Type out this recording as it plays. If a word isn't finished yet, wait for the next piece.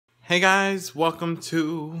Hey guys, welcome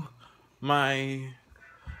to my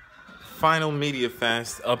final Media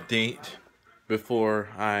Fast update before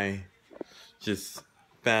I just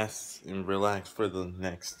fast and relax for the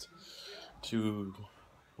next 2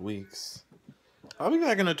 weeks. I'll be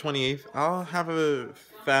back on the 28th. I'll have a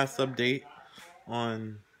fast update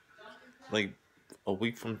on like a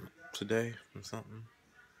week from today or something.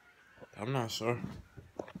 I'm not sure.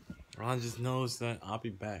 All I just know is that I'll be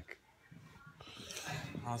back.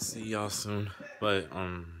 I'll see y'all soon. But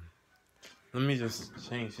let me just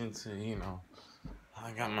change into,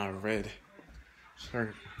 I got my red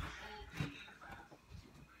shirt.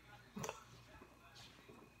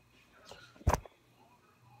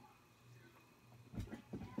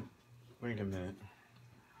 Wait a minute.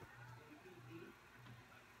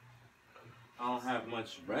 I don't have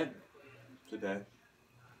much red today.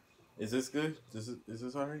 Is this good? Is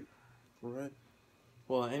this alright for red?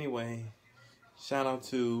 Well, anyway, shout out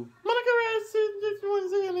to Monica Rasson. Just want to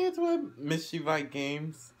say an answer with Mischievite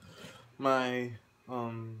Games. My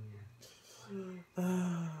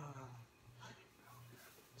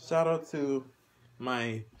shout out to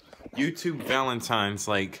my YouTube Valentines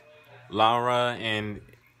like Laura and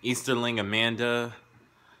Easterling Amanda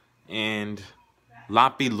and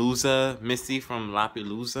Loppy Missy from Loppy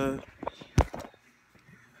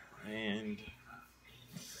and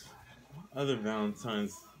other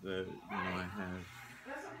Valentines that I have.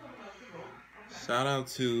 Shout out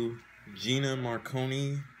to Gina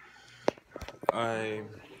Marconi.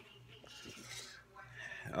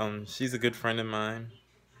 She's a good friend of mine.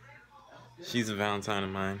 She's a Valentine of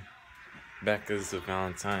mine. Becca's a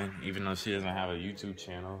Valentine, even though she doesn't have a YouTube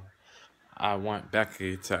channel. I want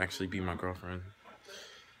Becca to actually be my girlfriend.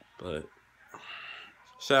 But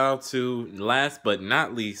shout out to, last but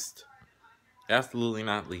not least, absolutely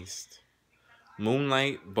not least,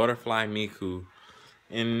 Moonlight Butterfly Miku.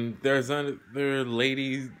 And there's other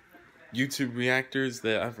lady YouTube reactors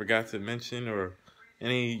that I forgot to mention, or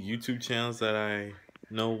any YouTube channels that I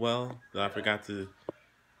know well that I forgot to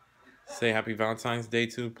say Happy Valentine's Day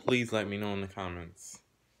to. Please let me know in the comments.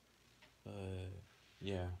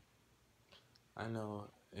 Yeah. I know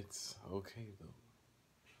it's okay though.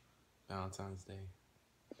 Valentine's Day.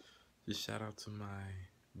 Just shout out to my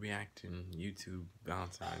reacting YouTube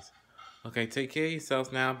Valentines. Okay, take care of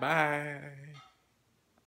yourselves now. Bye.